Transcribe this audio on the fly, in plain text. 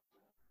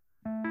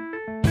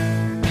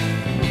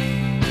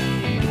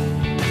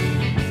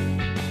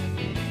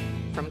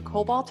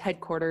Cobalt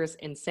headquarters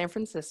in San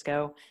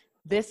Francisco,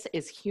 this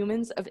is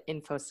Humans of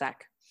InfoSec,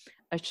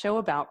 a show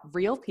about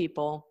real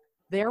people,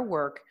 their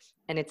work,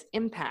 and its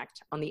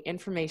impact on the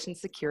information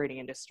security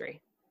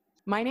industry.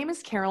 My name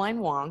is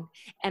Caroline Wong,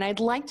 and I'd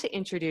like to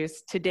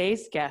introduce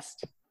today's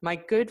guest, my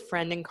good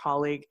friend and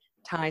colleague,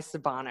 Ty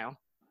Sbano.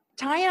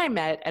 Ty and I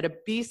met at a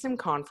BSIM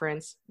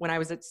conference when I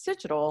was at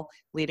Cigital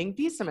leading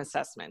BSIM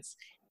assessments,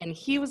 and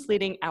he was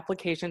leading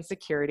application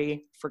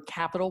security for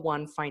Capital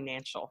One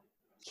Financial.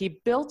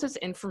 He built his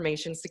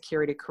information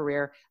security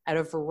career at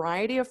a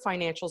variety of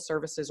financial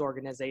services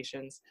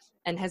organizations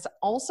and has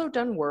also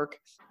done work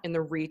in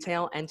the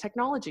retail and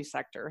technology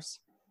sectors.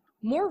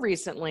 More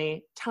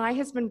recently, Ty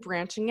has been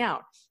branching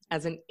out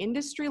as an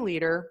industry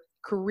leader,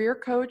 career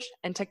coach,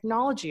 and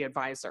technology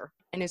advisor,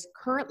 and is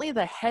currently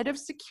the head of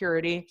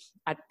security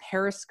at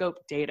Periscope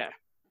Data.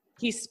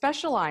 He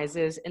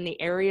specializes in the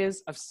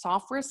areas of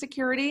software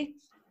security,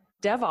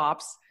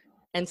 DevOps,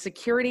 and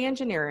security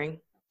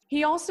engineering.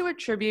 He also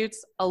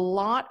attributes a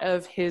lot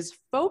of his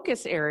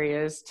focus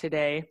areas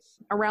today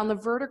around the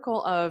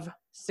vertical of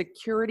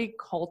security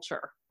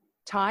culture.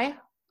 Ty,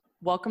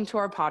 welcome to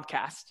our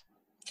podcast.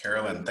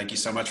 Carolyn, thank you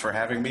so much for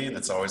having me.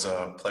 It's always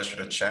a pleasure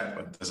to chat,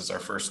 but this is our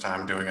first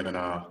time doing it in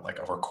a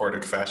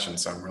recorded fashion,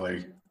 so I'm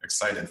really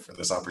excited for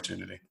this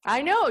opportunity.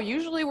 I know,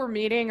 usually we're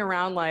meeting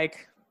around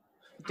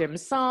dim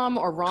sum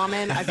or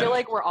ramen. I feel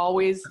like we're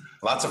always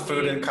lots of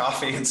food and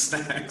coffee and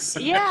snacks.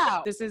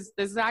 Yeah, this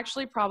is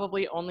actually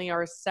probably only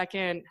our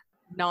second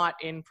not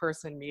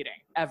in-person meeting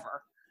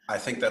ever. I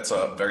think that's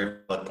a very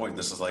valid point.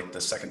 This is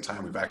the second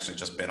time we've actually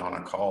just been on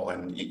a call,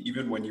 and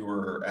even when you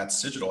were at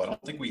Cigital, I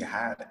don't think we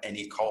had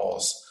any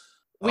calls.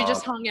 We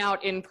just hung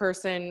out in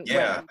person.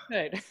 Yeah,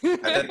 when we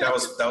could. I think that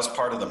was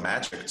part of the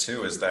magic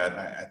too. Is that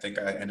I think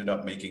I ended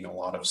up making a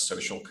lot of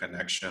social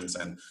connections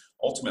and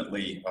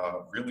ultimately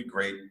really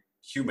great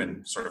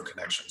human sort of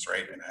connections,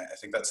 right? And I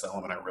think that's the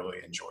element I really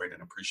enjoyed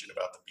and appreciate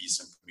about the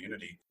BSIM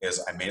community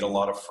is I made a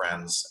lot of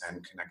friends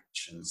and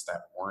connections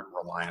that weren't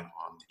reliant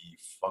on the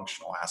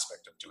functional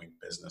aspect of doing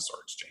business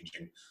or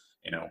exchanging,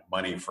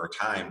 money for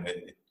time.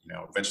 It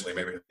eventually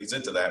maybe it leads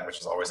into that, which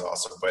is always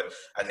awesome. But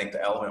I think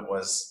the element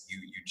was you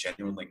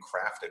genuinely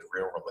crafted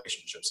real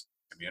relationships in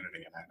the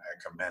community, and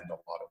I commend a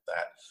lot of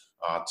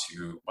that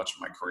to much of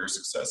my career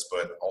success,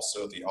 but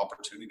also the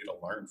opportunity to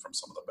learn from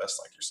some of the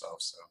best like yourself.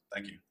 So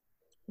thank you.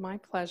 My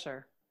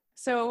pleasure.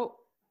 So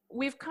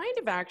we've kind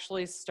of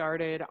actually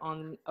started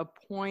on a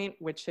point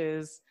which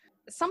is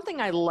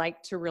something I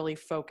like to really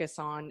focus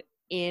on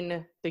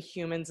in the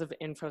Humans of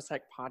InfoSec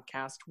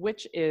podcast,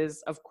 which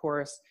is, of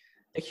course,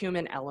 the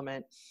human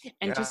element.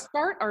 And to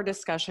start our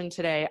discussion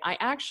today, I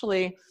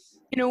actually,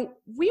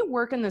 we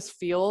work in this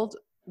field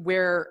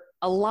where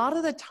a lot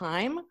of the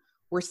time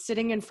we're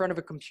sitting in front of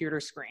a computer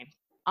screen.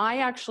 I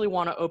actually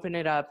want to open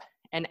it up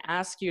and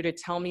ask you to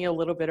tell me a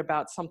little bit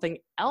about something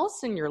else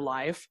in your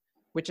life,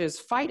 which is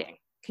fighting.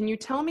 Can you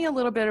tell me a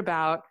little bit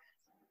about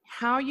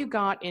how you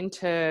got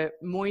into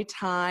Muay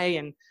Thai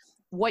and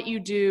what you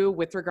do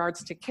with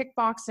regards to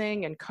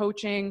kickboxing and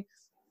coaching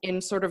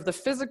in sort of the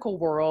physical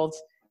world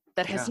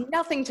that has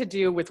nothing to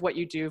do with what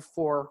you do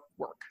for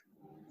work?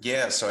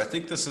 Yeah, so I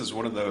think this is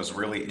one of those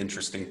really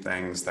interesting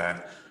things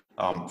that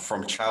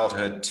from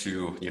childhood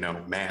to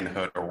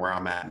manhood or where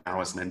I'm at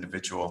now as an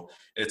individual,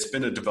 it's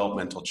been a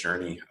developmental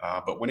journey.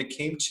 But when it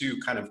came to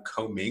kind of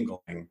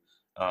commingling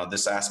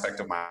this aspect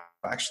of my,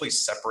 I actually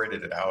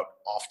separated it out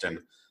often,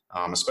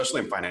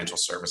 especially in financial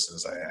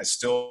services. I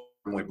still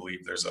firmly believe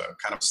there's a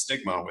kind of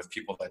stigma with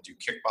people that do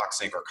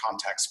kickboxing or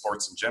contact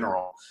sports in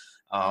general,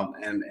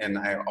 and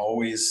I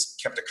always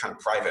kept it kind of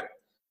private.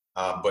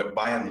 But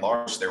by and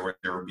large, there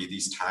would be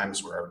these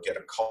times where I would get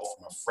a call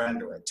from a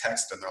friend or a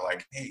text, and they're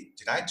like, "Hey,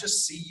 did I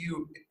just see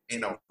you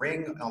in a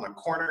ring on a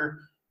corner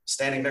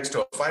standing next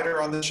to a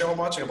fighter on the show I'm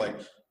watching?" I'm like,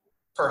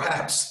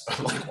 "Perhaps."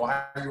 I'm like,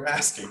 "Why are you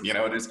asking?"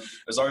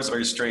 It's always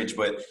very strange,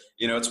 but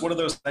it's one of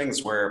those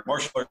things where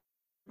martial arts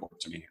is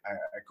important to me.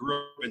 I grew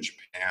up in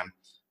Japan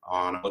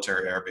on a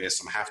military air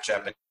base. I'm half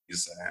Japanese,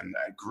 and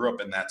I grew up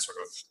in that sort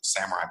of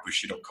samurai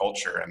bushido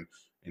culture. And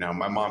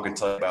my mom can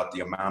tell you about the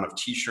amount of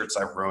T-shirts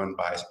I've ruined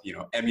by,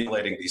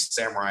 emulating these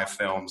samurai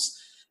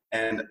films.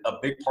 And a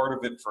big part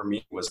of it for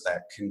me was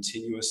that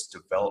continuous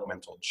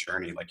developmental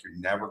journey. Like, you're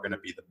never going to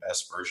be the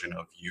best version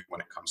of you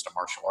when it comes to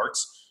martial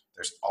arts.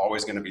 There's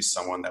always going to be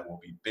someone that will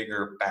be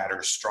bigger,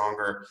 badder,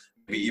 stronger,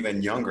 maybe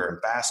even younger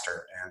and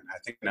faster. And I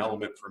think an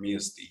element for me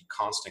is the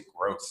constant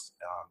growth,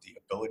 the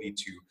ability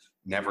to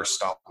never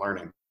stop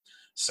learning.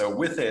 So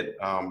with it,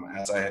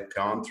 as I had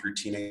gone through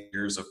teenage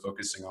years of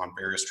focusing on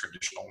various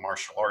traditional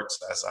martial arts,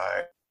 as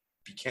I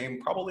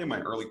became probably in my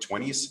early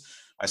 20s,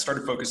 I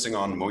started focusing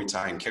on Muay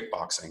Thai and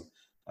kickboxing.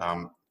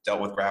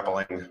 Dealt with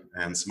grappling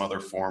and some other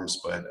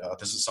forms, but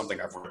this is something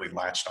I've really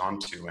latched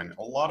onto. And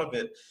a lot of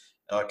it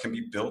can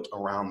be built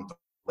around the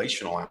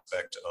relational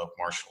aspect of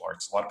martial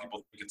arts. A lot of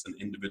people think it's an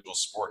individual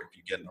sport if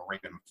you get in a ring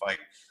and fight.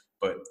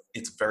 but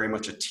it's very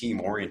much a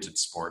team-oriented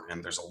sport,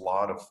 and there's a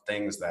lot of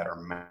things that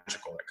are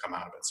magical that come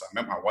out of it. So I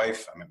met my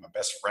wife, I met my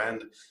best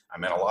friend, I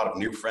met a lot of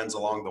new friends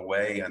along the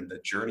way, and the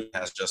journey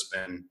has just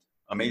been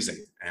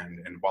amazing. And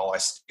while I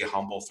stay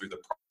humble through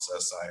the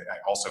process, I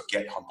also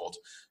get humbled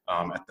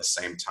at the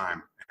same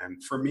time.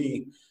 And for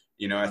me,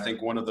 I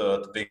think one of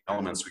the big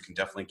elements we can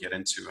definitely get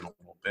into in a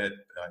little bit,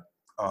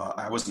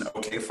 I was an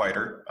okay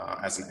fighter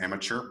as an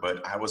amateur,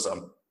 but I was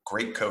a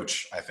great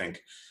coach, I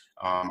think.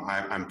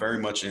 I'm very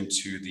much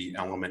into the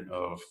element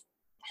of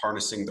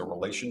harnessing the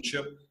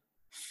relationship,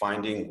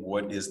 finding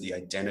what is the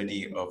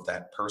identity of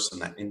that person,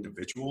 that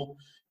individual,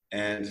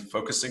 and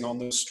focusing on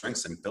those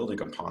strengths and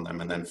building upon them,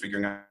 and then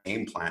figuring out a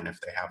game plan if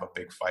they have a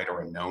big fight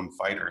or a known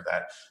fighter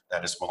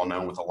that is well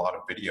known with a lot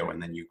of video,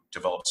 and then you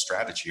develop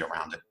strategy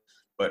around it.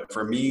 But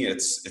for me,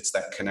 it's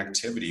that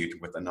connectivity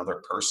with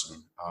another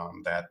person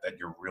that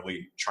you're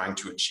really trying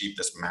to achieve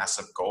this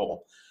massive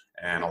goal.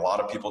 And a lot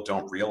of people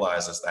don't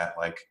realize is that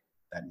like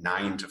that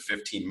 9 to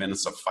 15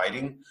 minutes of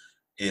fighting,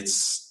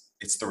 it's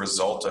the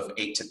result of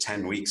 8 to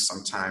 10 weeks,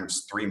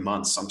 sometimes 3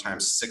 months,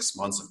 sometimes 6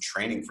 months of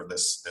training for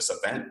this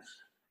event.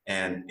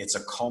 And it's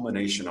a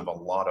culmination of a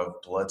lot of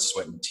blood,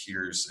 sweat, and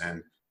tears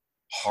and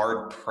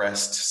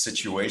hard-pressed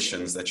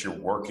situations that you're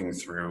working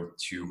through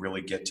to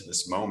really get to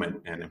this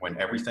moment. And when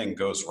everything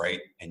goes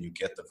right and you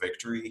get the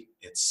victory,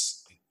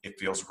 it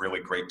feels really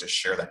great to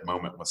share that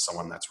moment with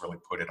someone that's really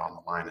put it on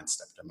the line and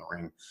stepped in the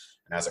ring.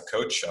 And as a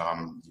coach,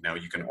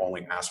 you can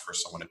only ask for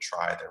someone to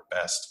try their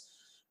best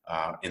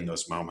in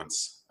those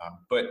moments.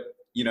 But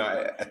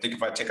I think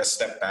if I take a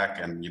step back,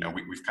 and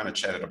we've kind of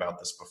chatted about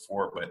this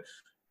before, but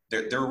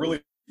there are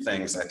really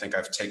things I think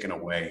I've taken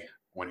away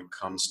when it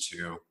comes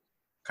to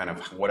kind of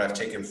what I've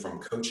taken from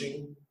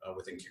coaching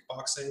within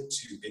kickboxing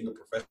to being a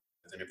professional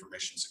within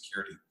information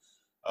security.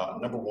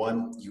 Number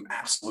one, you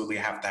absolutely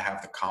have to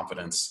have the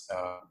confidence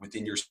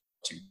within yourself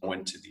to go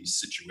into these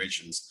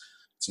situations.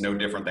 It's no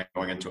different than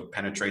going into a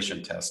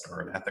penetration test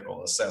or an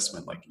ethical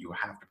assessment. Like, you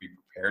have to be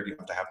prepared. You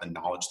have to have the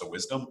knowledge, the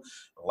wisdom.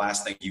 The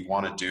last thing you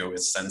want to do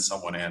is send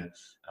someone in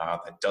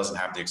that doesn't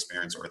have the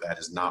experience or that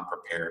is not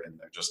prepared, and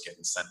they're just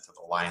getting sent to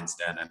the lion's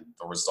den, and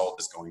the result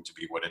is going to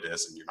be what it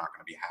is, and you're not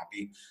going to be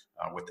happy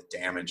with the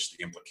damage,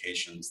 the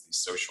implications, the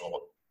social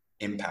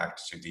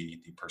impact to the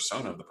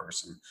persona of the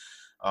person.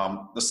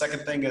 The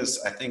second thing is,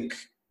 I think,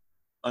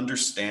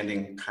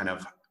 understanding kind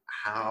of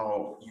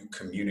how you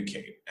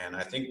communicate. And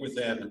I think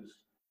within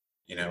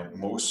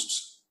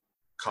most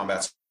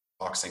combat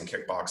boxing,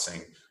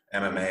 kickboxing,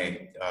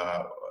 MMA,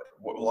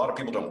 what a lot of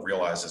people don't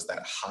realize is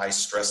that high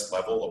stress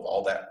level of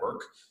all that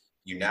work.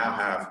 You now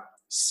have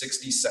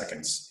 60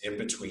 seconds in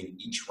between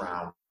each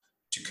round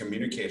to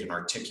communicate and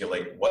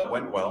articulate what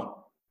went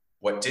well,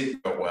 what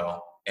didn't go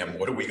well, and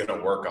what are we going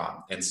to work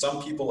on. And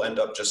some people end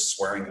up just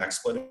swearing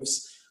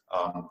expletives,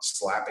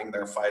 slapping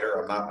their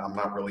fighter. I'm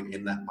not really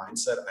in that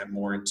mindset. I'm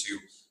more into,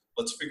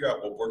 let's figure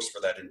out what works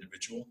for that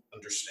individual,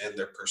 understand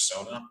their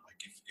persona.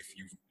 Like if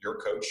you're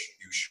a coach,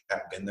 you should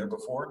have been there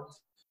before.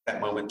 That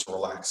moment to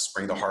relax,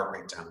 bring the heart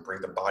rate down,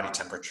 bring the body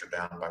temperature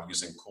down by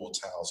using cool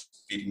towels,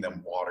 feeding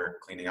them water,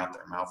 cleaning out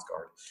their mouth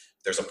guard.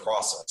 There's a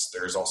process.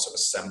 There's also a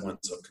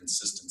semblance of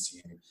consistency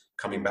in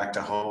coming back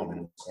to home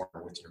and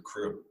corner with your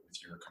crew,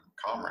 with your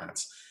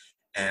comrades.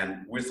 And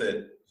with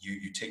it,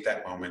 you take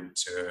that moment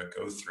to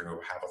go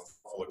through, have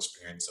a full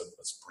experience of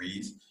let's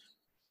breathe.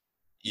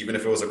 Even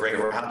if it was a great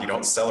round, you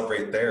don't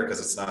celebrate there because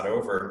it's not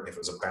over. If it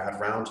was a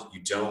bad round,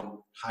 you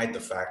don't hide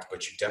the fact,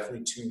 but you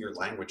definitely tune your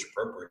language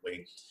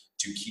appropriately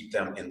to keep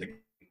them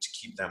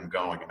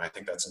going. And I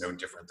think that's no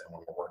different than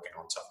when we're working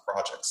on tough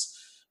projects.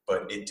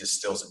 But it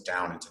distills it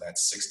down into that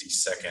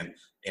 60-second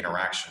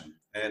interaction.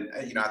 And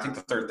I think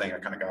the third thing I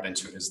kind of got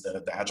into is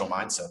the agile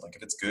mindset. Like,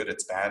 if it's good,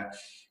 it's bad.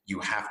 You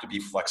have to be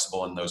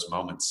flexible in those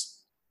moments.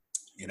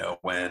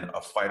 When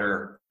a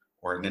fighter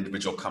or an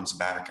individual comes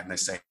back and they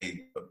say,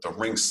 hey, the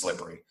ring's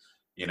slippery,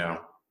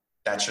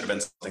 that should have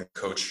been something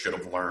coach should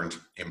have learned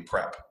in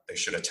prep. They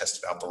should have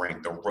tested out the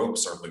ring. The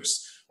ropes are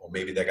loose. Well,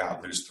 maybe they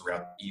got loose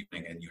throughout the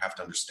evening, and you have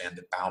to understand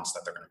the bounce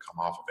that they're going to come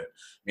off of it.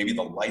 Maybe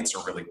the lights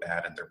are really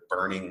bad and they're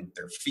burning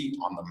their feet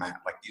on the mat.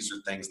 Like, these are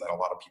things that a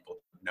lot of people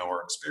know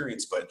or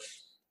experience, but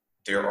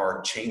there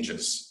are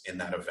changes in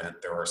that event.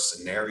 There are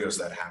scenarios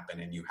that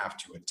happen, and you have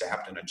to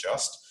adapt and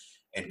adjust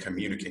and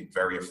communicate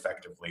very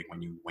effectively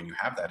when you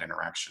have that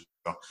interaction.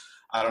 So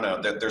I don't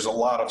know, there's a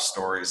lot of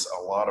stories,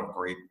 a lot of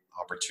great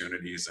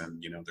opportunities.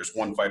 And, there's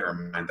one fighter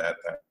in mind that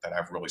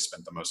I've really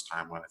spent the most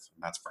time with,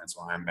 and that's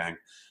Francois Ambang.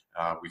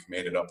 We've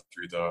made it up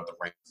through the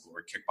ranks of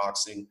glory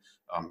kickboxing.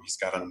 He's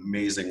got an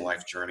amazing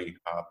life journey.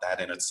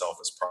 That in itself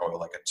is probably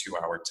like a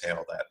 2-hour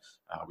tale that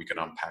we can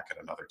unpack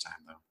at another time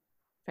though.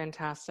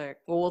 Fantastic.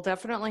 Well, we'll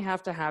definitely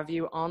have to have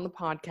you on the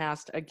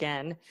podcast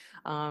again.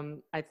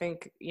 I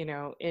think,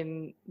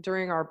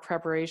 during our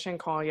preparation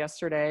call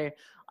yesterday,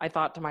 I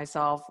thought to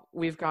myself,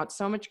 we've got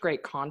so much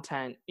great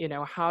content.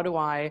 How do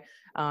I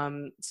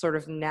sort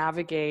of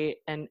navigate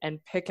and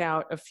pick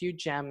out a few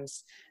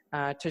gems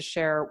to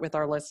share with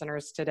our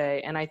listeners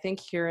today. And I think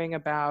hearing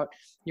about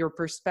your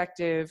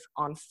perspective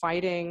on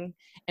fighting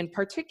and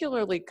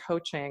particularly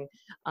coaching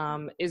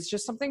is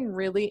just something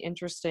really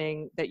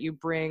interesting that you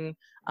bring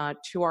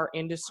to our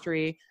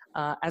industry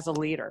as a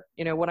leader.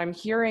 You know, what I'm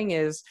hearing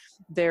is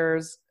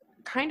there's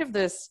kind of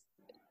this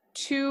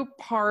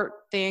two-part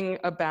thing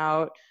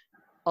about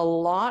a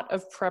lot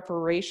of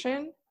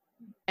preparation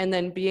and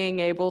then being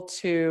able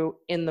to,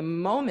 in the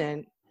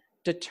moment,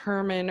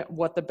 determine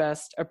what the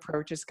best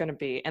approach is going to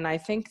be. And I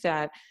think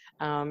that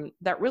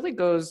that really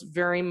goes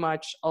very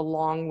much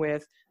along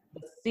with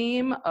the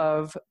theme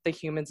of the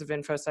Humans of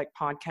InfoSec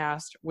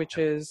podcast, which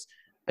is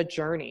a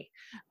journey.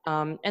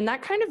 And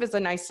that kind of is a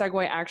nice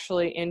segue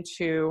actually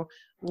into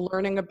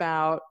learning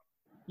about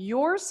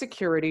your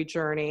security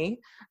journey.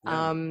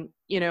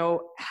 You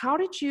know, how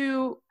did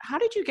you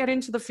get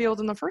into the field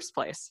in the first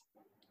place?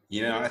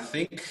 You know, I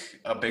think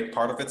a big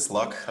part of it's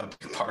luck, a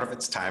big part of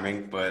it's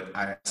timing, but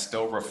I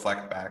still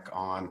reflect back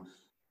on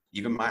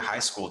even my high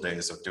school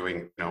days of doing,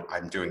 you know,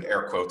 I'm doing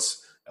air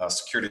quotes,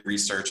 security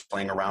research,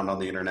 playing around on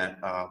the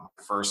internet. My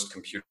first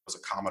computer was a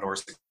Commodore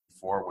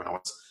 64 when I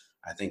was,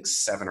 I think,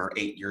 7 or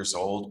 8 years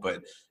old,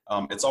 but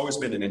it's always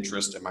been an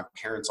interest, and my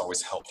parents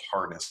always helped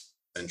harness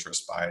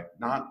interest by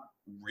not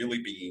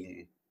really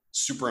being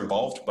super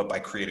involved, but by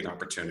creating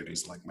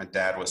opportunities. Like, my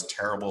dad was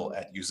terrible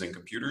at using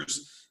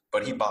computers,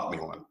 but he bought me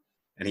one.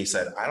 And he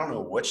said, I don't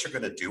know what you're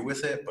going to do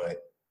with it, but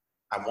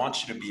I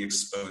want you to be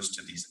exposed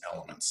to these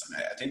elements.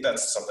 And I think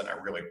that's something I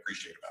really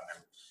appreciate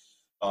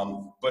about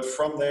him. But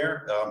from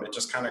there, it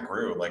just kind of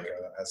grew. Like,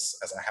 as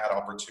I had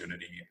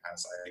opportunity,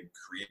 as I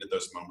created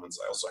those moments,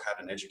 I also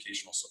had an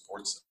educational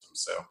support system.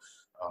 So,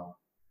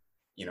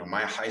 you know,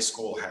 my high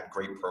school had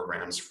great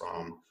programs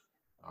from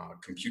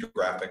computer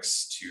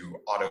graphics to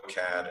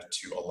AutoCAD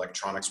to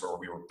electronics, where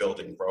we were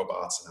building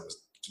robots, and I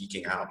was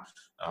geeking out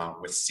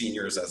with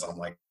seniors as I'm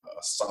like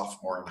a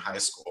sophomore in high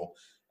school.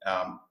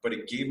 But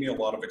it gave me a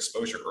lot of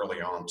exposure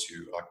early on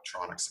to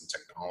electronics and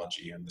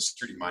technology, and the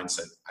security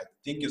mindset, I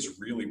think, is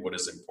really what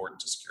is important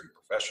to security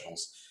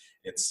professionals.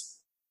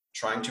 It's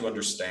trying to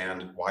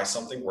understand why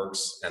something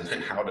works and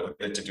then how to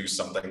get it to do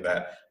something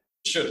that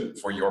shouldn't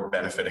for your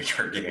benefit and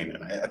your gain.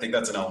 And I think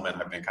that's an element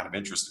I've been kind of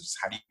interested in, is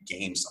how do you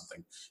game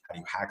something? How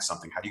do you hack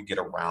something? How do you get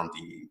around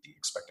the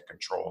expected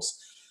controls?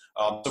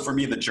 So for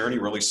me, the journey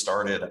really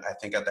started, I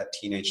think, at that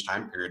teenage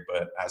time period.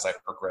 But as I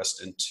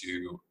progressed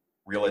into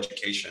real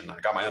education, I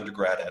got my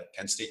undergrad at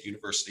Penn State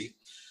University,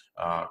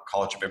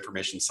 College of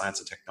Information Science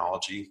and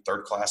Technology,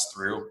 third class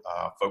through.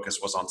 Focus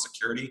was on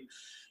security.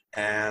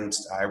 And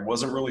I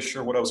wasn't really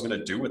sure what I was going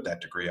to do with that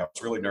degree. I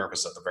was really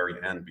nervous at the very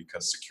end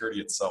because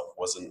security itself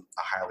wasn't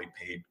a highly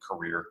paid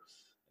career.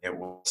 It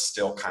was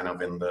still kind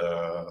of in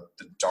the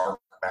dark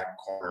back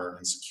corner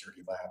in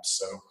security labs.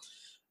 So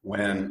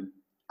when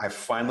I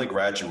finally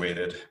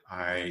graduated,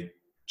 I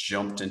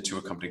jumped into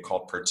a company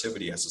called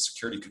Protiviti as a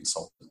security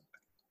consultant.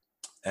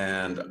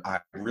 And I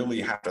really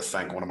have to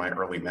thank one of my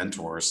early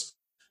mentors,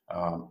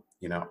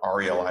 you know,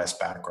 Ari Elias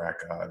Backrack.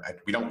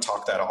 We don't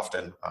talk that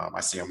often.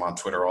 I see him on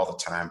Twitter all the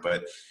time,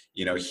 but,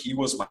 you know, he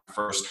was my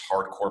first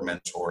hardcore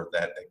mentor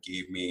that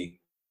gave me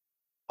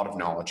a lot of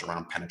knowledge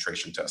around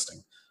penetration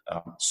testing.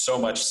 So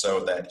much so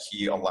that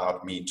he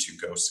allowed me to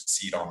go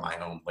succeed on my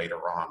own later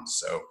on.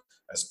 So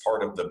as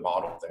part of the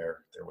model there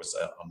was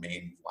a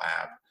main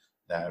lab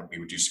that we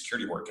would do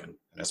security work in.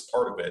 And as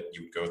part of it,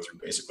 you would go through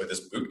basically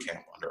this boot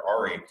camp under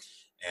Ari.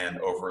 And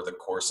over the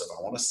course of,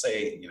 I want to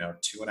say, you know,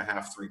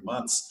 2.5, 3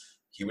 months,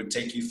 he would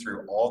take you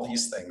through all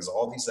these things,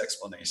 all these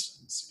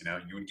explanations. You know,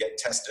 you would get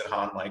tested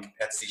on like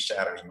Etsy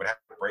Shadow. You would have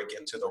to break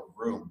into the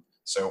room.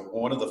 So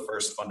one of the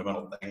first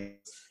fundamental things,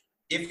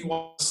 if you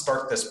want to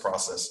start this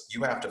process,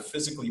 you have to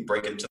physically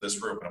break into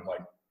this room. And I'm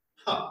like,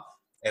 huh.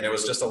 And it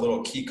was just a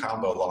little key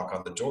combo lock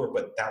on the door,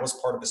 but that was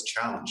part of his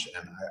challenge.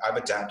 And I've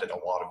adapted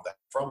a lot of that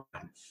from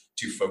him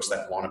to folks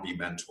that want to be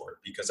mentored,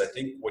 because I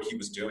think what he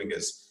was doing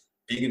is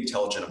being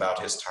intelligent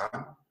about his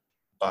time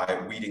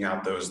by weeding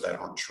out those that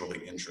aren't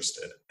truly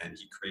interested. And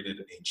he created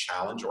a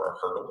challenge or a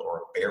hurdle or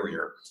a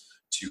barrier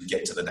to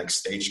get to the next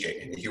stage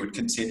gate. And he would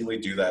continually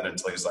do that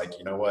until he's like,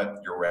 you know what,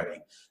 you're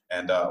ready.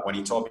 And when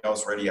he told me I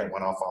was ready, I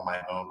went off on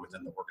my own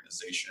within the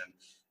organization.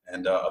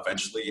 And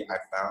eventually I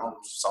found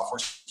software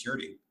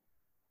security.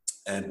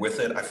 And with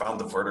it, I found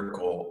the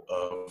vertical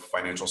of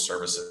financial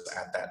services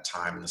at that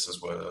time. And this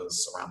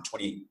was around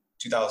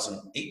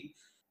 2008.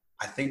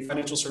 I think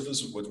financial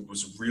services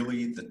was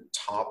really the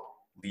top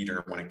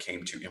leader when it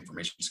came to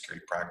information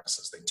security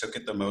practices. They took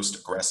it the most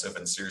aggressive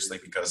and seriously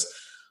because,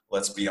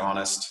 let's be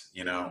honest,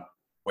 you know,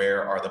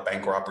 where are the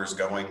bank robbers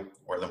going?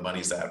 Where the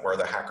money's at? Where are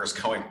the hackers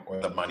going?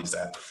 Where the money's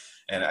at?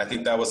 And I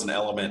think that was an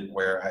element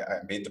where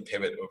I made the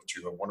pivot over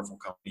to a wonderful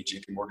company,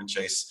 JP Morgan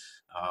Chase,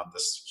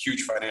 this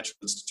huge financial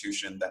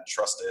institution that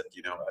trusted,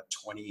 you know, a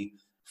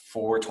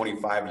 24,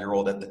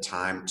 25-year-old at the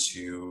time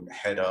to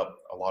head up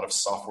a lot of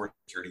software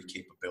security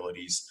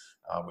capabilities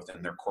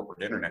within their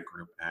corporate internet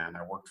group. And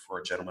I worked for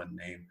a gentleman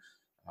named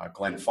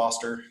Glenn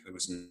Foster, who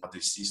is now the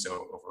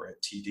CISO over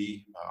at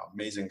TD.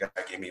 Amazing guy,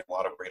 gave me a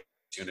lot of great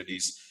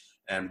opportunities.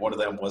 And one of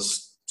them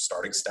was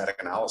starting static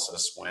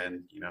analysis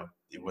when,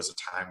 it was a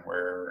time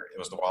where it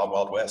was the wild,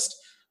 wild west.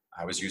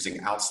 I was using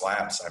Outs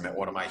Labs. I met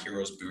one of my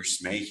heroes,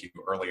 Bruce Mayhew,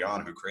 early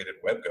on, who created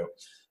WebGo.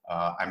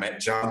 I met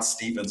John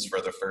Stevens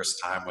for the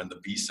first time when the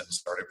BSIM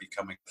started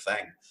becoming a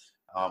thing.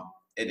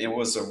 And it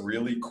was a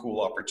really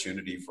cool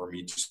opportunity for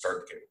me to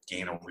start to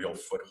gain a real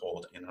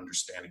foothold in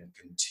understanding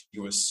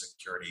continuous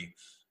security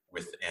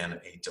within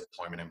a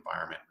deployment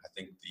environment. I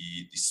think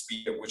the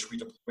speed at which we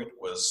deployed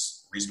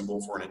was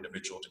reasonable for an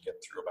individual to get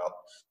through about,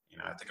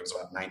 I think it was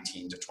about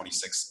 19 to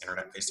 26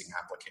 internet-facing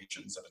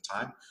applications at a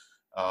time.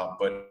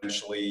 But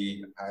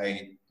eventually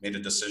I made a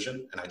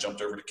decision and I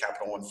jumped over to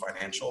Capital One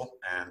Financial,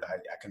 and I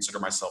consider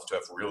myself to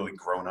have really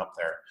grown up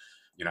there.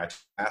 I took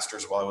a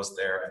master's while I was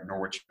there at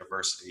Norwich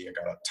University. I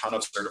got a ton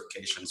of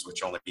certifications,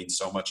 which only means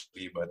so much to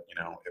me, but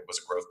it was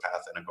a growth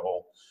path and a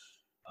goal.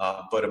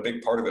 But a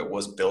big part of it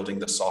was building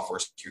the software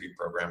security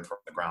program from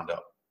the ground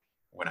up.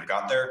 When I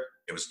got there,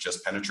 it was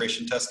just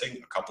penetration testing,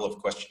 a couple of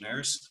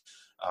questionnaires.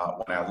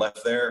 When I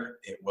left there,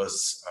 it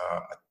was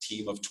a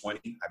team of 20.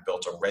 I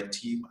built a red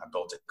team. I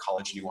built a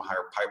college new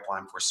hire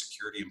pipeline for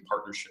security in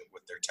partnership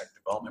with their tech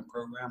development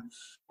program,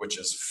 which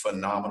is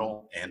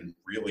phenomenal and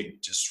really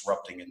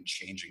disrupting and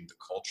changing the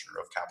culture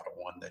of Capital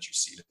One that you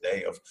see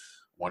today, of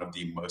one of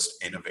the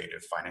most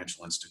innovative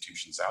financial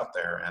institutions out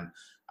there. And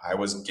I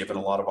was given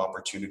a lot of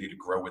opportunity to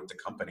grow with the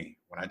company.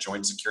 When I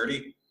joined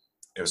security,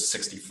 it was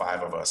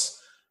 65 of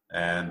us.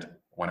 And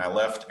when I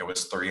left, it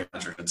was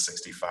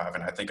 365.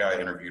 And I think I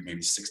interviewed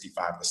maybe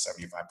 65 to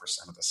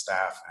 75% of the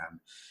staff. And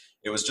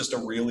it was just a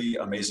really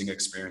amazing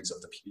experience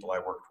of the people I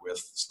worked with,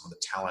 some of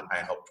the talent I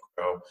helped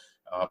grow,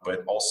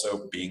 but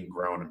also being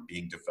grown and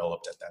being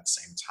developed at that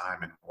same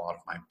time. And a lot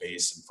of my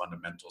base and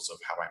fundamentals of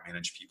how I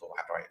manage people,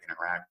 how do I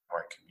interact, how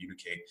I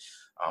communicate.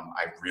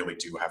 I really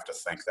do have to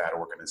thank that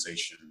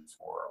organization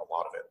for a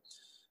lot of it.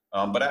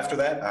 But after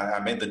that, I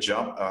made the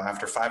jump.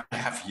 After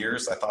 5.5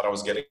 years, I thought I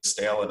was getting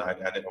stale, and I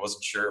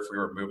wasn't sure if we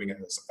were moving at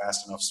a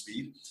fast enough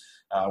speed.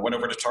 Went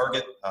over to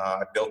Target.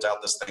 I built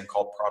out this thing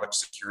called product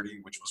security,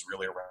 which was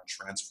really around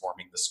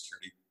transforming the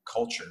security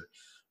culture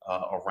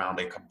around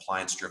a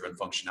compliance-driven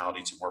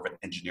functionality to more of an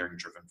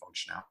engineering-driven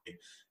functionality,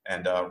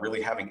 and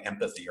really having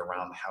empathy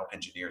around how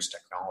engineers,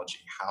 technology,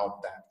 how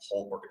that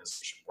whole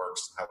organization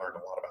works. I learned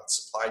a lot about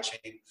supply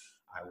chain.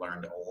 I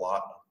learned a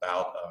lot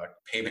about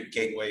payment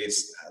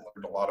gateways. I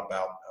learned a lot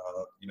about,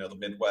 the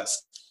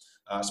Midwest.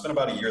 I spent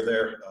about a year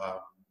there,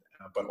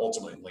 but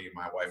ultimately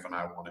my wife and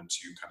I wanted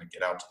to kind of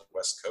get out to the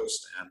West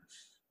Coast, and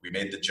we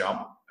made the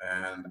jump,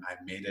 and I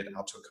made it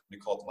out to a company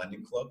called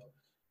Lending Club.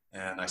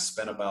 And I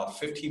spent about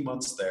 15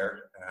 months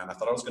there, and I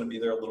thought I was going to be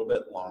there a little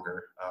bit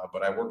longer,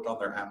 but I worked on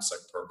their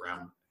InfoSec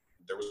program.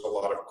 There was a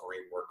lot of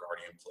great work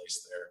already in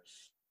place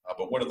there.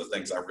 But one of the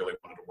things I really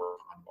wanted to work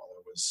on while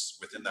I was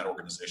within that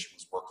organization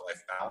was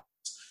work-life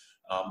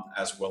balance,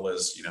 as well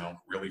as,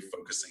 really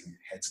focusing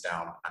heads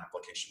down on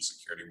application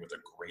security with a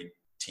great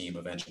team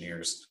of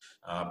engineers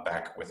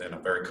back within a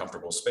very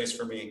comfortable space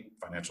for me,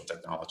 financial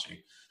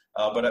technology.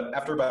 But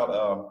after about,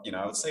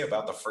 I would say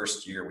about the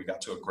first year, we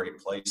got to a great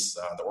place.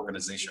 The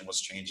organization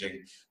was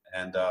changing,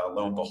 and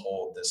lo and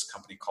behold, this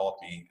company called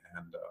me,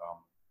 and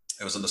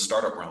it was in the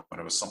startup realm, and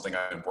it was something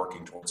I've been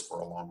working towards for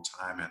a long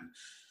time.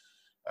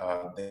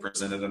 And they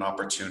presented an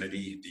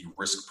opportunity, the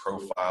risk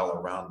profile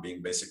around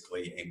being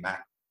basically a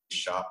Mac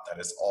shop that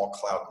is all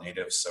cloud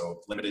native,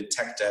 so limited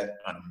tech debt,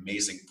 an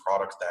amazing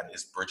product that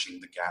is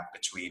bridging the gap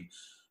between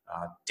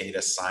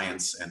data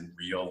science and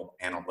real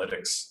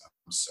analytics.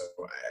 So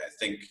I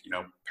think,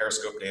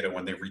 Periscope Data,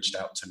 when they reached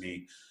out to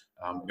me,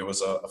 it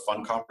was a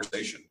fun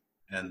conversation.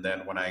 And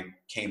then when I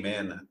came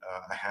in,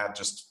 I had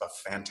just a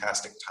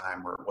fantastic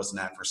time where it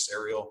wasn't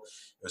adversarial.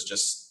 It was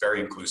just very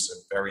inclusive,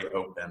 very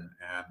open.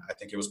 And I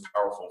think it was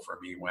powerful for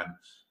me when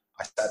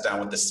I sat down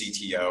with the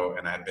CTO,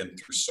 and I had been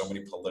through so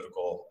many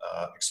political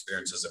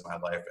experiences in my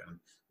life. And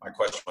my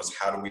question was,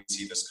 how do we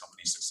see this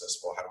company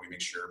successful? How do we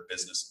make sure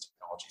business and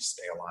technology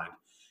stay aligned?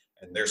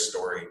 And their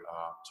story,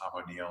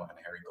 Tom O'Neill and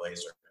Harry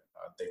Glazer,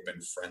 they've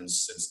been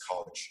friends since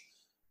college.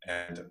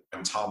 And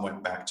when Tom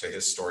went back to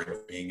his story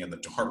of being in the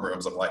dorm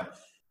rooms, I'm like,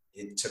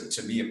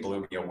 to me, it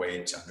blew me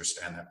away to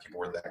understand that people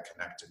were that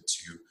connected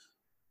to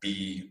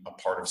be a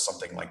part of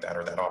something like that,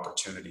 or that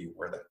opportunity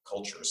where that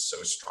culture is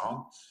so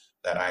strong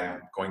that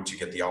I'm going to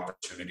get the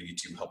opportunity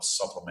to help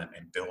supplement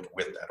and build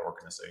with that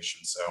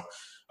organization. So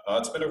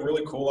it's been a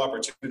really cool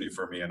opportunity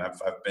for me. And I've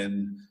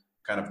been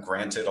kind of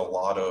granted a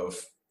lot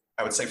of,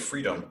 I would say,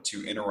 freedom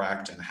to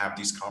interact and have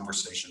these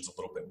conversations a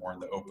little bit more in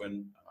the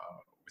open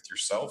with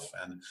yourself,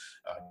 and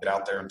get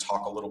out there and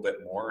talk a little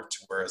bit more, to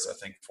whereas I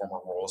think former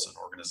roles and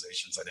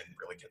organizations, I didn't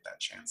really get that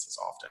chance as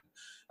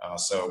often.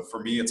 So for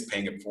me, it's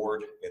paying it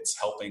forward. It's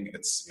helping.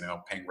 It's,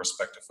 paying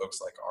respect to folks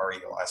like Ari,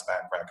 Elias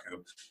Backpack,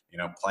 who,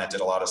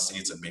 planted a lot of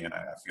seeds in me, and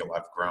I feel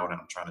I've grown, and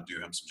I'm trying to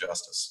do him some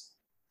justice.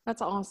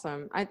 That's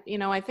awesome. I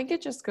think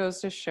it just goes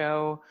to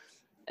show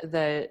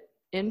that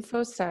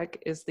InfoSec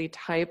is the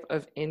type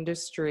of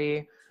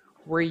industry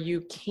where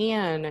you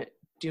can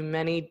do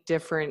many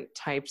different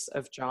types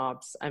of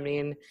jobs. I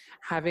mean,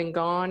 having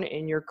gone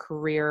in your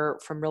career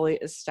from really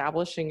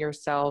establishing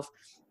yourself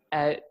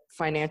at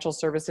financial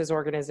services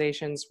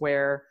organizations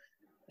where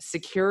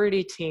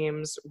security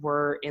teams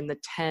were in the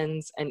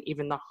tens and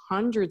even the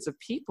hundreds of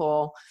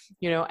people,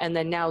 and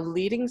then now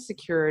leading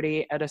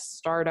security at a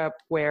startup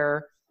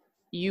where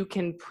you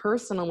can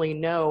personally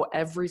know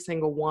every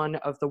single one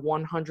of the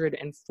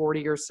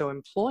 140 or so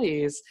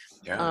employees.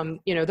 Yeah.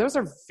 Those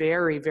are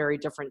very, very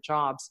different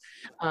jobs.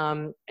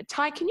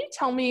 Ty, can you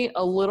tell me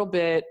a little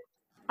bit?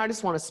 I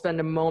just want to spend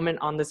a moment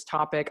on this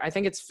topic. I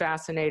think it's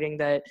fascinating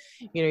that,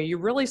 you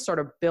really sort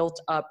of built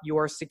up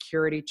your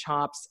security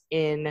chops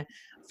in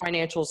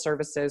financial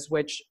services,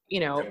 which,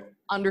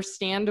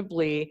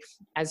 understandably,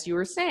 as you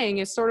were saying,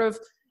 is sort of,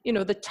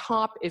 the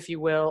top, if you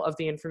will, of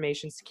the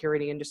information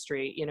security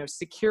industry.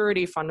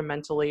 Security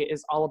fundamentally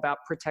is all about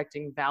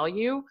protecting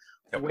value.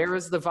 Yep.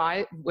 Where's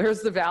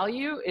the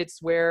value?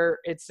 It's where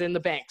it's in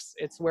the banks.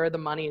 It's where the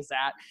money is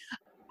at.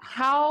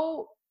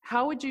 How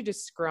would you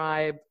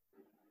describe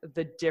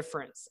the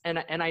difference? And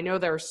I know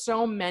there are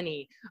so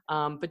many,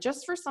 but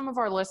just for some of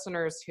our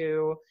listeners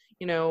who,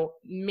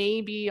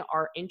 maybe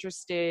are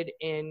interested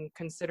in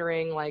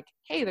considering like,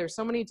 hey, there's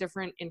so many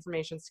different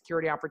information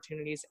security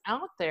opportunities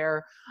out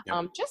there.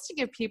 Yep. Just to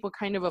give people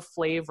kind of a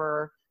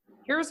flavor,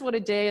 here's what a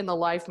day in the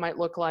life might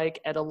look like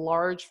at a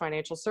large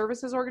financial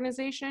services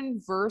organization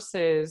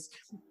versus,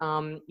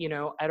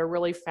 at a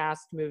really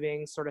fast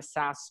moving sort of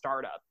SaaS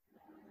startup.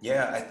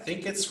 Yeah, I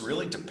think it's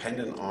really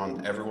dependent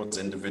on everyone's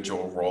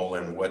individual role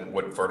and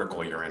what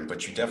vertical you're in,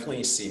 but you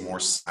definitely see more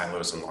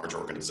silos in large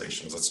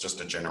organizations. That's just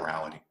a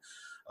generality.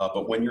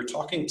 But when you're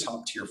talking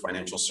top tier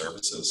financial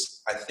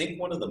services, I think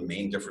one of the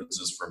main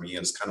differences for me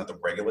is kind of the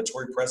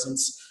regulatory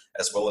presence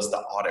as well as the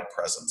audit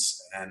presence.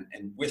 And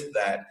with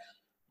that,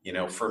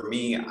 for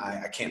me,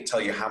 I can't tell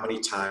you how many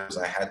times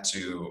I had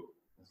to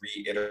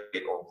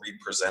reiterate or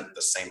represent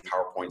the same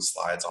PowerPoint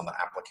slides on the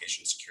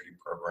application security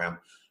program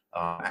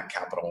at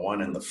Capital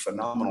One, and the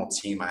phenomenal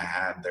team I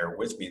had there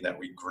with me that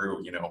we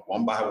grew,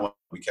 one by one,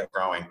 we kept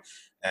growing,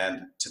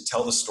 and to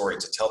tell the story,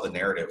 to tell the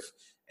narrative,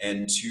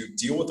 and to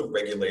deal with the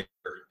regulator.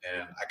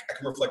 And I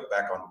can reflect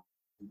back on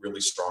really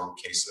strong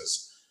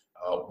cases.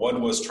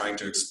 One was trying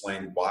to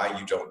explain why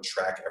you don't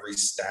track every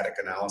static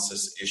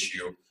analysis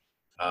issue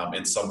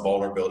in some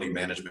vulnerability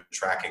management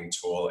tracking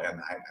tool. And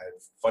I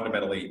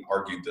fundamentally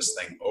argued this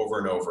thing over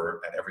and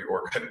over at every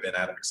org I've been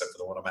at, except for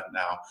the one I'm at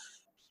now.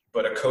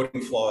 But a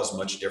coding flaw is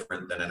much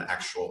different than an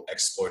actual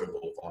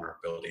exploitable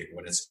vulnerability.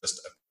 When it's just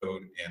a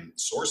code in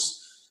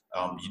source,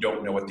 you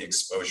don't know what the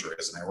exposure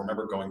is. And I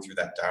remember going through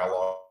that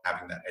dialogue,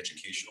 having that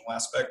educational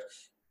aspect.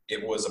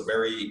 It was a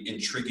very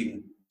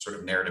intriguing sort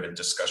of narrative and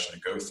discussion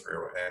to go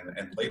through.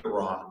 And later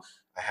on,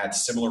 I had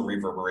similar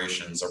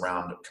reverberations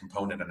around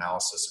component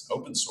analysis and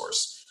open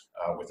source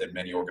within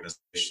many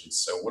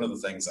organizations. So one of the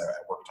things I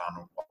worked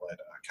on while at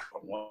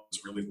Capital One was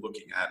really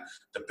looking at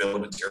the bill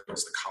of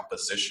materials, the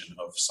composition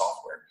of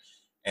software.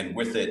 And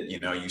with it,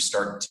 you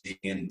start digging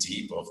in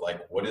deep of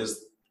like, what are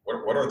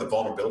the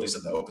vulnerabilities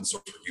in the open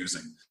source we're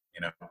using?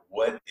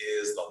 What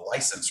is the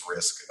license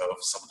risk of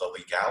some of the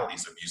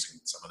legalities of using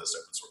some of this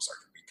open source?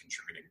 Are we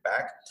contributing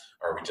back?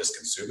 Are we just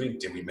consuming?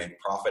 Did we make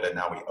profit and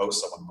now we owe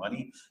someone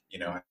money?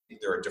 I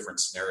think there are different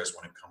scenarios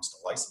when it comes to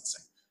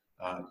licensing.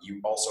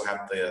 You also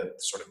have the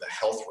sort of the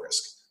health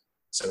risk.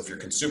 So if you're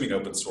consuming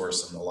open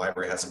source and the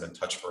library hasn't been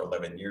touched for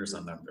 11 years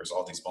and then there's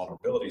all these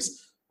vulnerabilities,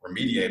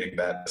 remediating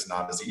that is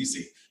not as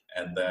easy.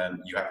 And then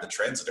you have the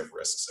transitive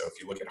risk. So if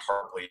you look at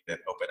Heartbleed and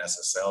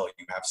OpenSSL,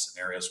 you have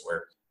scenarios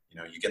where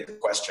you get the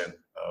question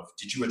of,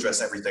 did you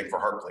address everything for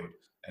Heartbleed?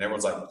 And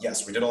everyone's like,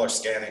 yes, we did all our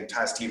scanning.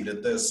 Ty's team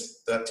did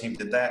this, that team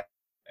did that.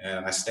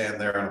 And I stand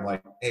there and I'm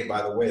like, hey,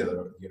 by the way,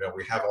 though,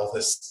 we have all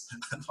this,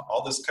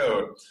 all this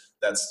code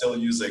that's still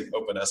using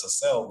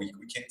OpenSSL. We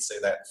can't say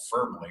that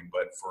firmly,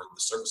 but for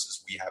the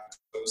services we have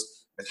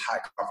exposed with high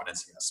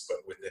confidence, yes. But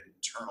within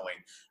internally,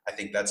 I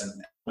think that's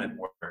an element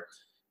where,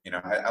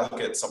 I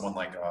look at someone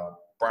like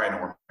Brian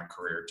Orr, my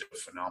career, did a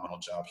phenomenal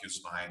job. He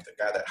was the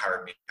guy that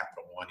hired me at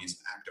Capital One. He's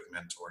an active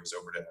mentor. He's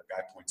over to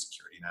GuidePoint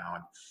Security now.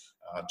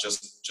 And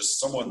just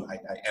someone I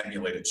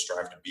emulated,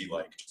 strive to be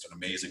like, just an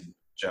amazing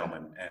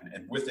gentleman.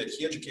 And with it,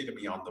 he educated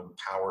me on the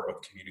power of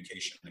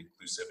communication and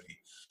inclusivity.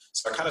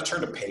 So I kind of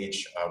turned a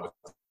page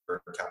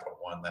with Capital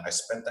One that I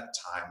spent that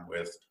time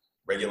with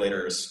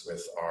regulators,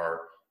 with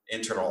our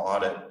internal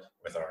audit,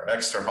 with our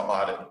external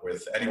audit,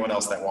 with anyone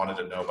else that wanted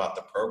to know about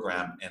the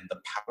program, and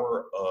the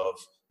power of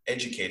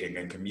educating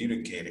and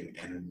communicating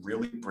and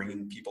really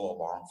bringing people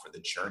along for the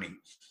journey.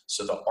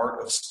 So the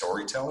art of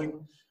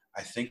storytelling,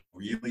 I think,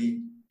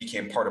 really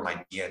became part of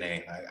my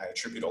DNA. I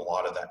attribute a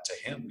lot of that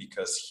to him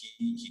because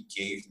he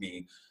gave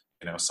me,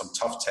 some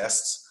tough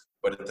tests,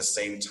 but at the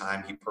same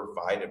time, he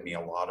provided me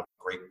a lot of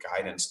great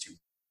guidance to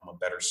become a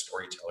better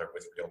storyteller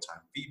with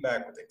real-time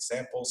feedback, with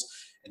examples,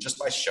 and just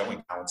by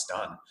showing how it's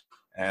done.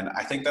 And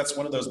I think that's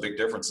one of those big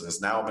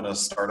differences. Now I'm in a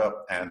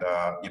startup and,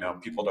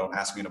 people don't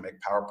ask me to make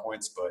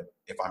PowerPoints, but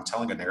if I'm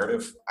telling a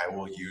narrative, I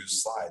will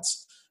use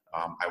slides.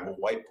 I will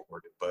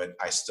whiteboard, but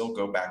I still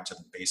go back to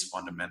the base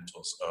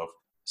fundamentals of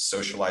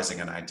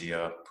socializing an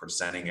idea,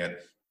 presenting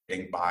it,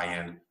 getting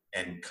buy-in,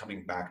 and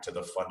coming back to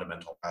the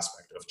fundamental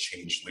aspect of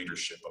change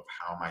leadership, of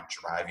how am I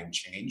driving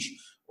change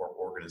or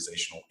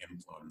organizational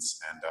influence.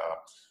 And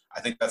I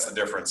think that's the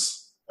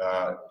difference.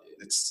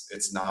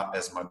 It's not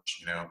as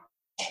much,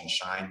 and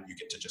shine. You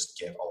get to just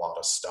get a lot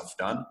of stuff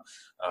done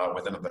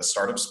within the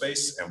startup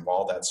space. And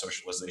while that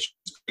socialization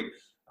is great,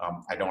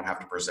 I don't have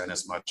to present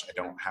as much. I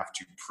don't have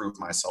to prove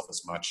myself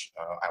as much.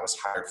 I was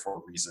hired for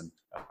a reason,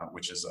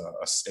 which is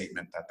a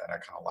statement that I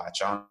kind of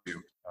latch on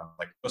to,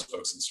 like most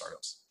folks in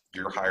startups.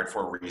 You're hired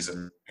for a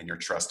reason and you're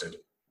trusted.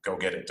 Go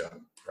get it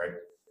done, right?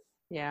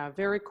 Yeah,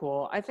 very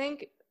cool. I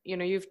think,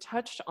 you've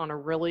touched on a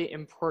really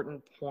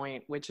important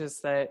point, which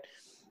is that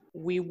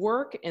we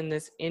work in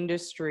this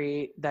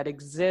industry that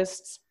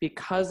exists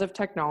because of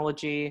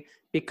technology,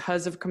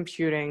 because of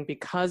computing,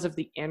 because of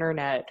the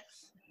internet.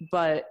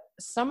 But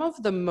some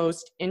of the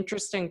most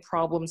interesting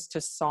problems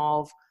to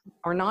solve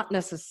are not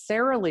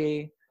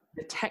necessarily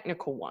the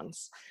technical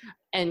ones.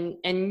 And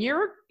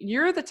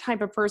you're the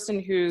type of person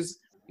who's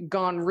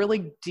gone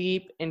really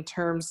deep in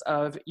terms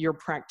of your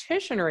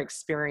practitioner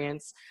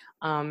experience,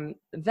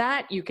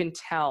 that you can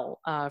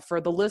tell.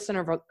 For the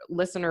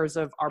listeners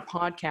of our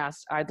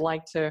podcast, I'd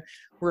like to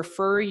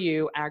refer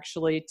you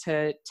actually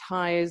to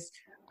Ty's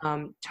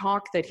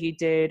talk that he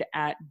did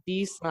at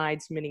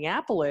B-Sides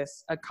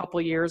Minneapolis a couple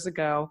years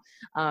ago,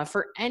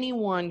 for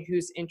anyone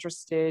who's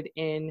interested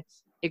in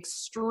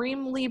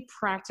extremely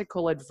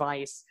practical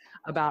advice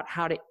about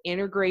how to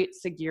integrate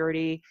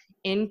security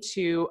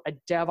into a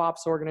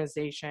DevOps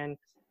organization.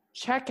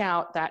 Check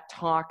out that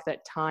talk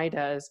that Ty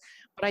does.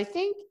 But I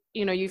think,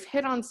 you've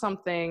hit on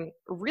something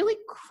really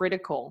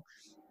critical,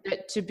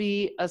 that to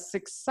be a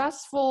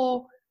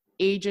successful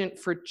agent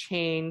for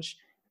change,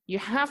 you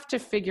have to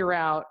figure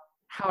out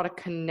how to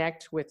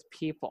connect with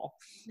people.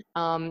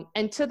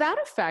 And to that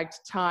effect,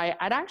 Ty,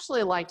 I'd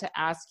actually like to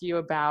ask you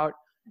about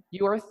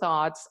your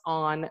thoughts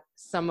on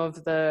some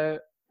of the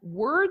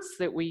words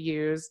that we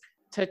use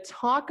to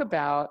talk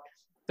about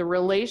the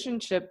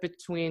relationship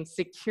between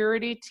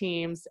security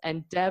teams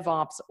and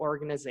DevOps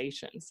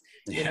organizations.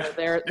 Yeah.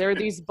 There are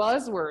these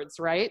buzzwords,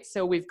 right?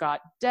 So we've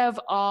got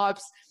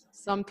DevOps.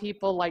 Some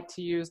people like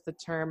to use the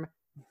term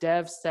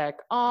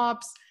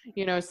DevSecOps.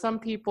 Some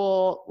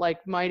people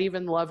might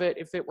even love it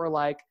if it were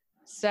like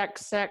sec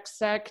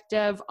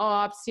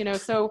DevOps.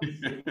 So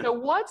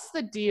what's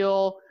the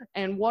deal,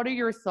 and what are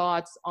your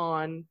thoughts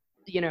on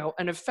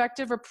an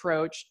effective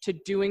approach to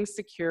doing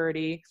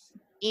security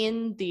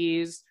in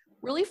these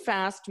really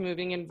fast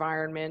moving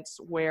environments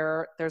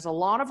where there's a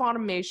lot of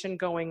automation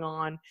going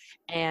on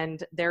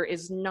and there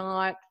is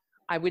not,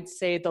 I would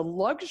say, the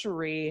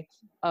luxury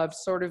of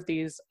sort of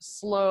these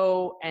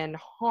slow and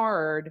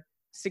hard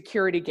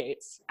security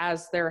gates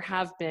as there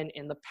have been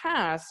in the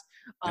past,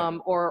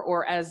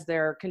 or as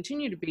there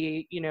continue to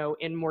be,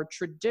 in more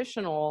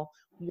traditional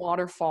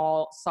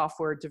waterfall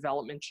software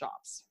development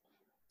shops?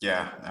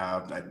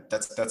 Yeah,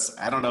 that's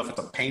I don't know if it's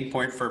a pain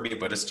point for me,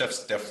 but it's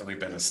just definitely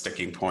been a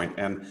sticking point.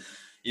 And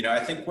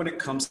I think when it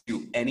comes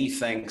to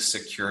anything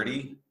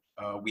security,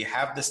 we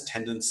have this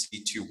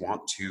tendency to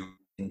want to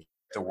inject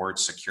the word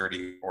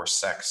security or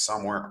sec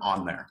somewhere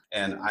on there.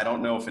 And I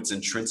don't know if it's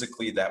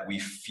intrinsically that we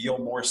feel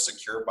more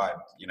secure by,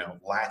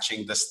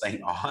 latching this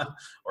thing on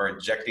or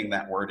injecting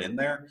that word in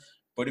there.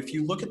 But if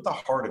you look at the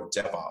heart of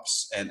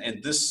DevOps,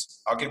 and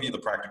this, I'll give you the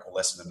practical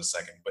lesson in a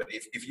second, but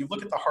if you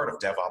look at the heart of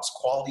DevOps,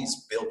 quality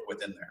is built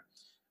within there,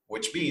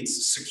 which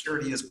means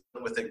security is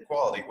built within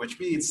quality, which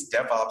means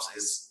DevOps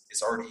is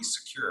already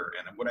secure.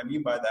 And what I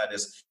mean by that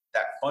is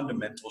that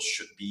fundamentals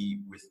should be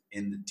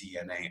within the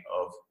DNA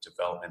of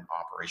development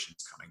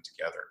operations coming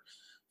together.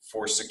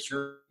 For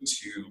security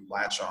to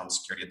latch on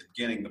security at the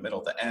beginning, the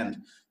middle, the end,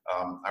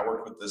 I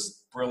worked with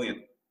this brilliant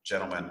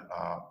gentleman,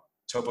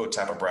 Topo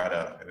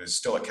Tapabrata, who's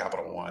still at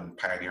Capital One,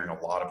 pioneering a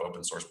lot of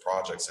open source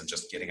projects and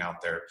just getting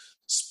out there,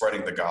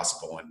 spreading the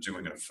gospel and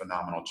doing a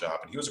phenomenal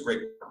job. And he was a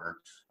great partner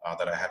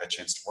that I had a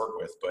chance to work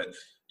with. But,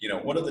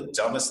 one of the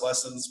dumbest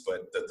lessons,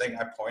 but the thing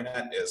I point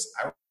at is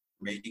I was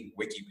making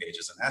wiki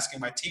pages and asking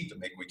my team to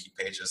make wiki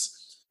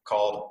pages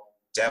called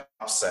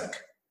DevOpsSec.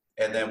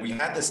 And then we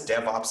had this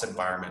DevOps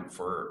environment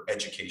for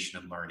education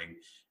and learning.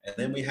 And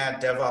then we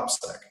had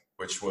DevOpsSec,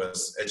 which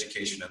was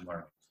education and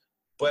learning,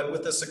 but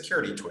with a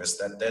security twist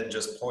that then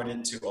just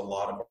pointed to a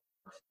lot of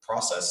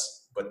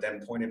process, but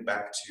then pointed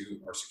back to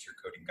our secure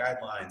coding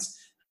guidelines.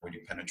 We do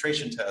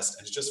penetration tests,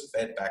 and it's just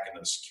fed back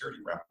into the security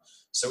realm.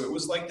 So it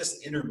was like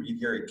this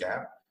intermediary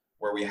gap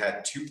where we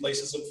had two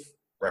places of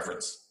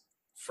reference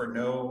for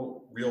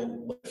no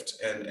real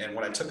lift. And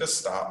when I took a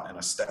stop and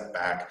a step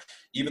back,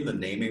 even the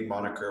naming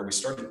moniker, we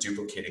started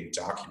duplicating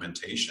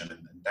documentation.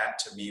 And that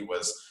to me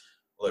was,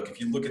 look, if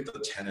you look at the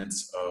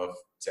tenets of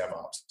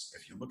DevOps,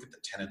 if you look at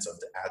the tenets of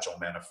the Agile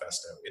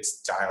Manifesto,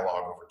 it's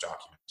dialogue over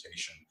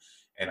documentation.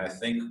 And I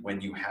think when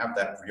you have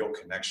that real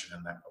connection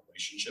and that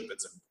relationship,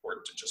 it's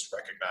important to just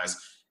recognize,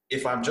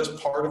 if I'm just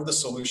part of the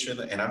solution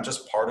and I'm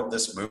just part of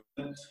this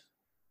movement,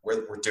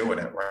 we're doing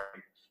it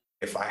right.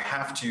 if I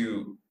have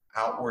to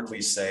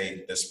outwardly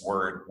say this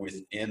word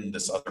within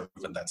this other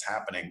movement that's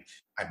happening,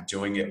 I'm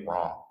doing it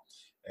wrong.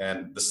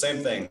 And the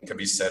same thing can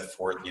be said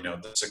for,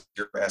 the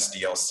secure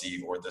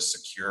SDLC or the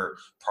secure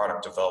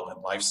product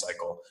development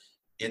lifecycle.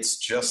 It's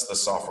just the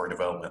software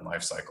development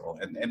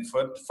lifecycle. And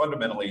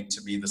fundamentally,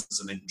 to me, this is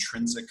an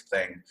intrinsic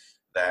thing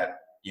that,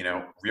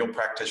 real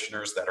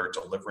practitioners that are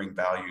delivering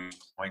value,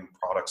 deploying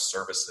products,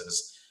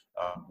 services,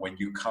 when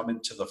you come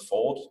into the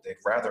fold, they'd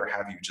rather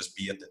have you just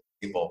be at the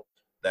table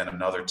than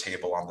another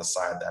table on the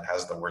side that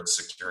has the word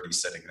security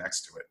sitting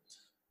next to it.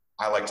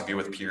 I like to be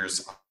with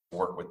peers,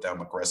 work with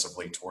them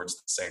aggressively towards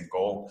the same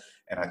goal.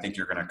 And I think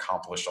you're going to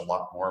accomplish a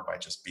lot more by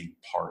just being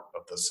part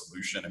of the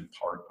solution and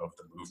part of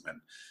the movement.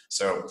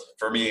 So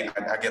for me,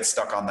 I get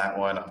stuck on that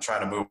one. I'm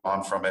trying to move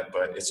on from it,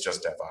 but it's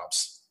just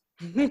DevOps.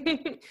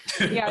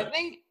 Yeah, I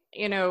think,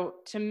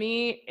 to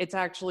me, it's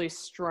actually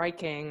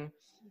striking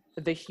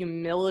the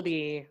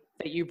humility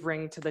that you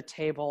bring to the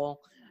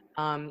table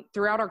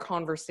throughout our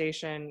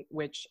conversation,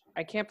 which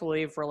I can't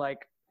believe we're like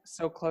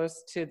so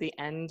close to the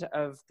end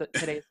of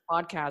today's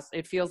podcast.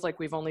 It feels like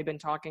we've only been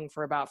talking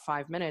for about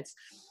 5 minutes.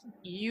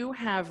 You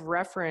have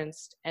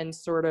referenced and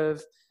sort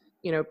of,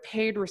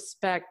 paid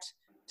respect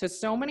to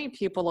so many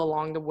people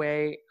along the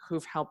way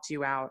who've helped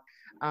you out.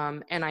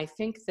 And I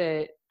think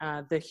that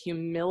the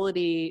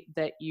humility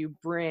that you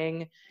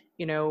bring,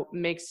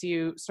 makes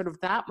you sort of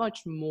that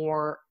much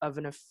more of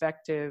an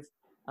effective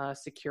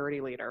security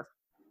leader.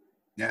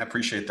 Yeah, I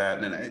appreciate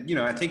that. And,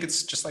 I think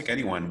it's just like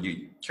anyone,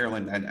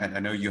 Carolyn, and I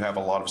know you have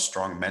a lot of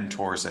strong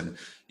mentors. And,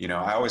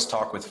 I always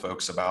talk with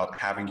folks about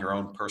having your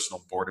own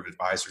personal board of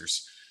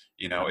advisors.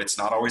 It's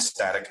not always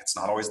static. It's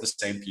not always the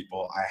same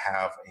people. I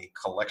have a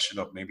collection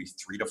of maybe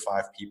 3 to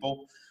 5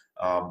 people,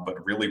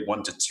 but really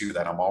 1 to 2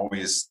 that I'm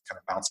always kind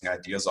of bouncing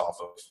ideas off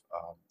of,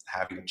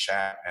 having a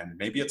chat. And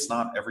maybe it's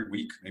not every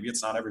week, maybe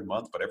it's not every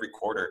month, but every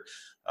quarter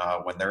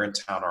when they're in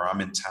town or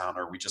I'm in town,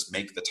 or we just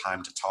make the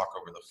time to talk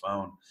over the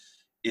phone.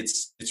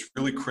 It's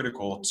really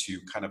critical to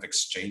kind of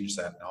exchange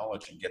that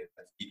knowledge and get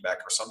that feedback,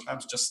 or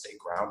sometimes just stay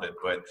grounded.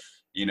 But,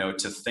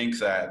 to think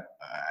that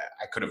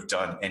I could have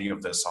done any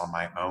of this on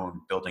my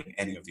own, building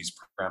any of these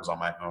programs on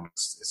my own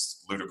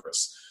is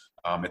ludicrous.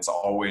 It's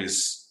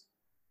always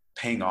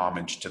paying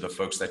homage to the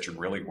folks that you're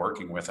really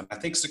working with. And I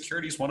think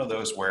security is one of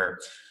those where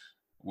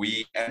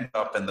we end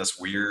up in this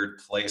weird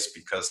place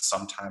because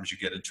sometimes you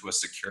get into a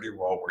security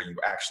role where you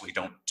actually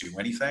don't do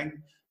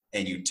anything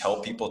and you tell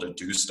people to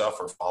do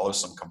stuff or follow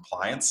some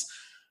compliance.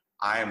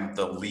 I'm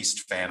the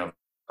least fan of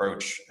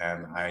approach,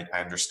 and I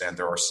understand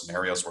there are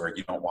scenarios where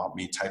you don't want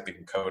me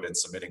typing code and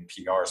submitting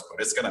PRs, but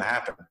it's going to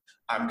happen.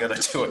 I'm going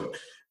to do it.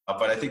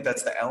 But I think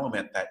that's the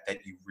element that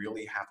you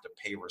really have to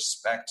pay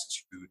respect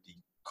to the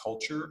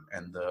culture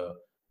and the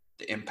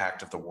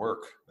impact of the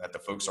work that the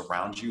folks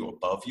around you,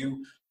 above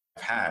you,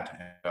 have had.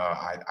 And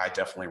I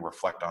definitely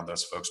reflect on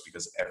those folks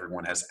because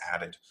everyone has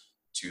added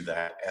to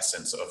that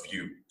essence of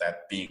you,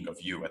 that being of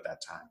you at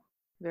that time.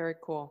 Very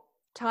cool.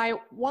 Ty,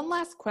 one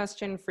last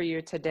question for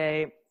you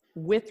today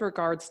with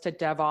regards to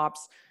DevOps.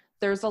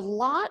 There's a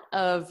lot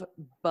of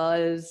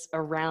buzz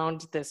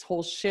around this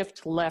whole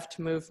shift left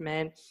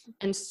movement.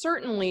 And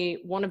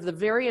certainly one of the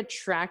very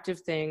attractive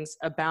things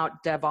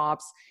about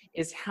DevOps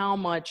is how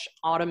much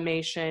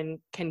automation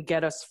can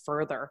get us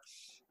further.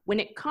 When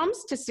it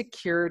comes to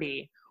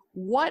security,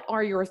 what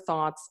are your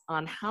thoughts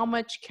on how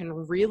much can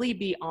really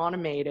be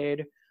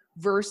automated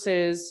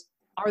versus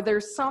are there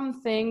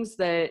some things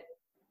that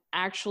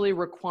actually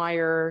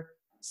require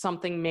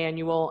something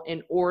manual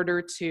in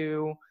order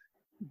to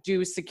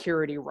do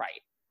security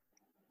right?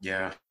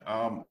 Yeah.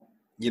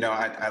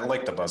 I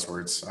like the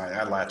buzzwords.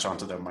 I latch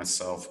onto them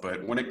myself.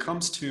 But when it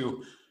comes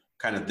to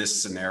kind of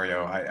this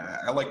scenario,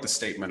 I like the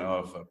statement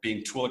of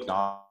being tool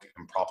agnostic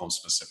and problem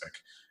specific.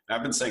 And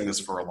I've been saying this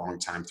for a long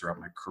time throughout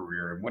my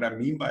career. And what I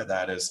mean by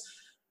that is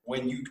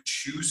when you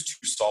choose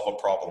to solve a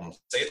problem,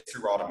 say it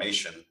through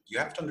automation, you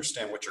have to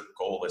understand what your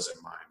goal is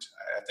in mind.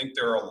 I think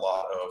there are a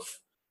lot of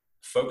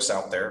folks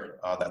out there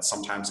that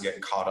sometimes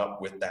get caught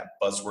up with that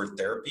buzzword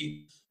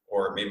therapy,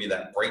 or maybe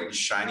that bright and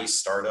shiny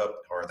startup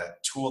or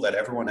that tool that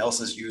everyone else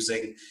is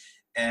using,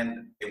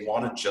 and they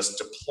want to just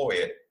deploy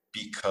it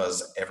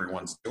because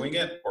everyone's doing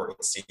it or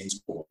it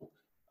seems cool.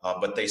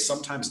 But they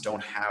sometimes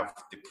don't have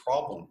the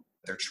problem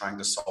they're trying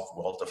to solve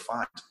well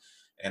defined.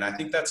 And I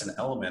think that's an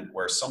element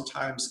where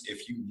sometimes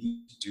if you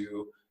need to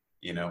do,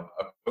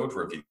 a code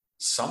review,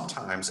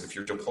 sometimes if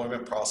your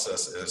deployment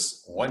process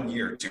is 1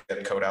 year to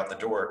get code out the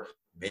door,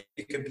 maybe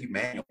it can be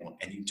manual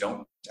and you don't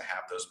need to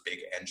have those big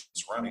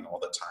engines running all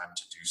the time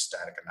to do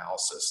static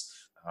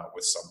analysis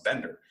with some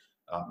vendor.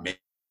 Maybe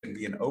it can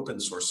be an open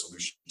source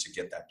solution to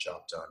get that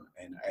job done.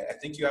 And I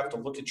think you have to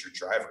look at your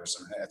drivers.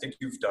 And I think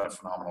you've done a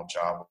phenomenal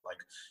job with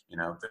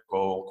the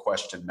goal,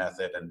 question,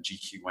 method, and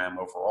GQM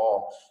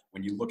overall.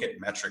 When you look at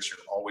metrics,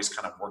 you're always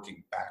kind of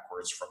working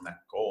backwards from that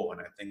goal.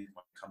 And I think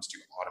when it comes to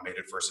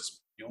automated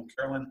versus manual,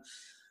 Carolyn,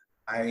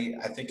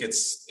 I think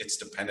it's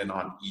dependent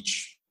on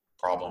each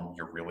problem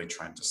you're really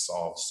trying to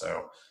solve.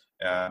 So,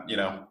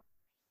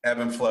 ebb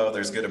and flow.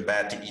 There's good and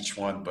bad to each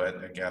one,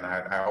 but again,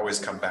 I always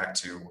come back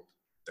to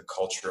the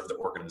culture of the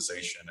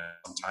organization, and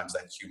sometimes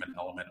that human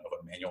element of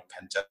a manual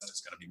pen test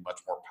is going to be much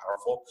more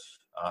powerful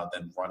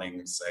than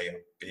running, say, a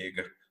big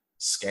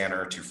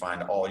scanner to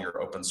find all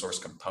your open source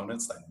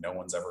components that no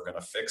one's ever going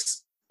to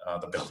fix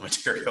the bill of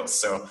materials.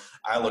 So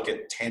I look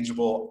at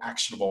tangible,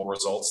 actionable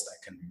results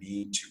that can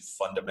lead to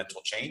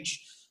fundamental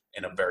change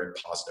in a very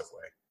positive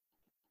way.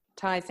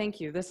 Ty, thank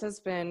you. This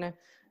has been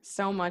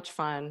so much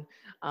fun.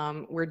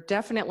 We're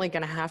definitely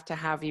going to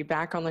have you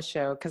back on the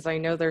show because I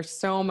know there's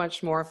so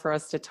much more for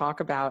us to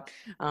talk about.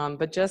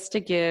 But just to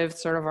give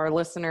sort of our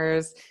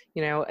listeners,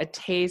 a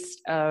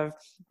taste of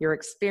your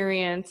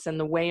experience and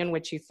the way in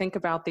which you think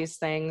about these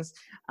things,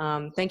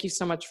 thank you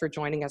so much for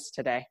joining us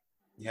today.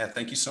 Yeah,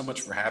 thank you so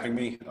much for having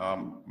me.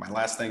 My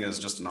last thing is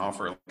just an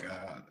offer.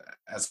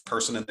 As a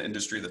person in the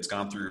industry that's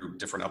gone through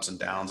different ups and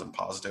downs and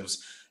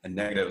positives and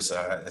negatives,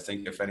 I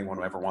think if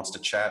anyone ever wants to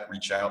chat,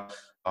 reach out.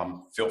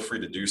 Feel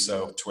free to do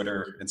so.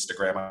 Twitter,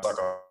 Instagram, I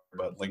suck on,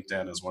 but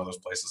LinkedIn is one of those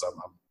places I'm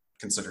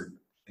considered,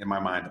 in my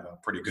mind,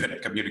 pretty good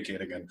at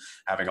communicating and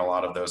having a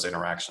lot of those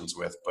interactions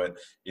with. But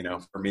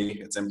for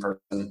me, it's in person,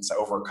 it's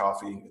over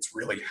coffee. It's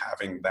really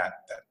having that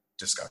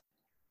discussion.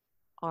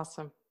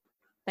 Awesome.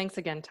 Thanks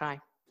again, Ty.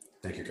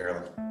 Thank you,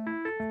 Carolyn.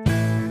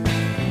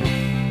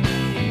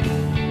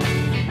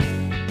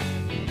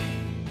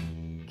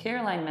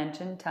 Caroline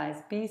mentioned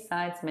Ty's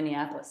B-Sides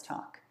Minneapolis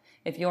talk.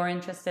 If you're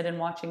interested in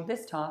watching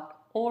this talk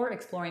or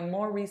exploring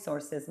more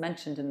resources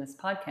mentioned in this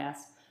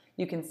podcast,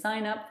 you can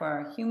sign up for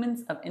our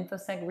Humans of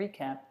InfoSec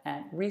recap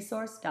at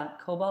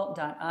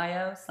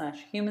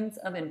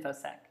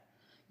resource.cobalt.io/humansofinfosec.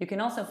 You can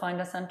also find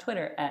us on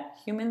Twitter at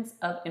Humans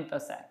of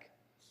InfoSec.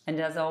 And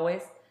as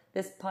always,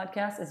 this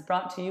podcast is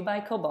brought to you by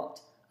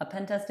Cobalt, a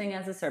pen testing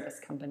as a service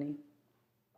company.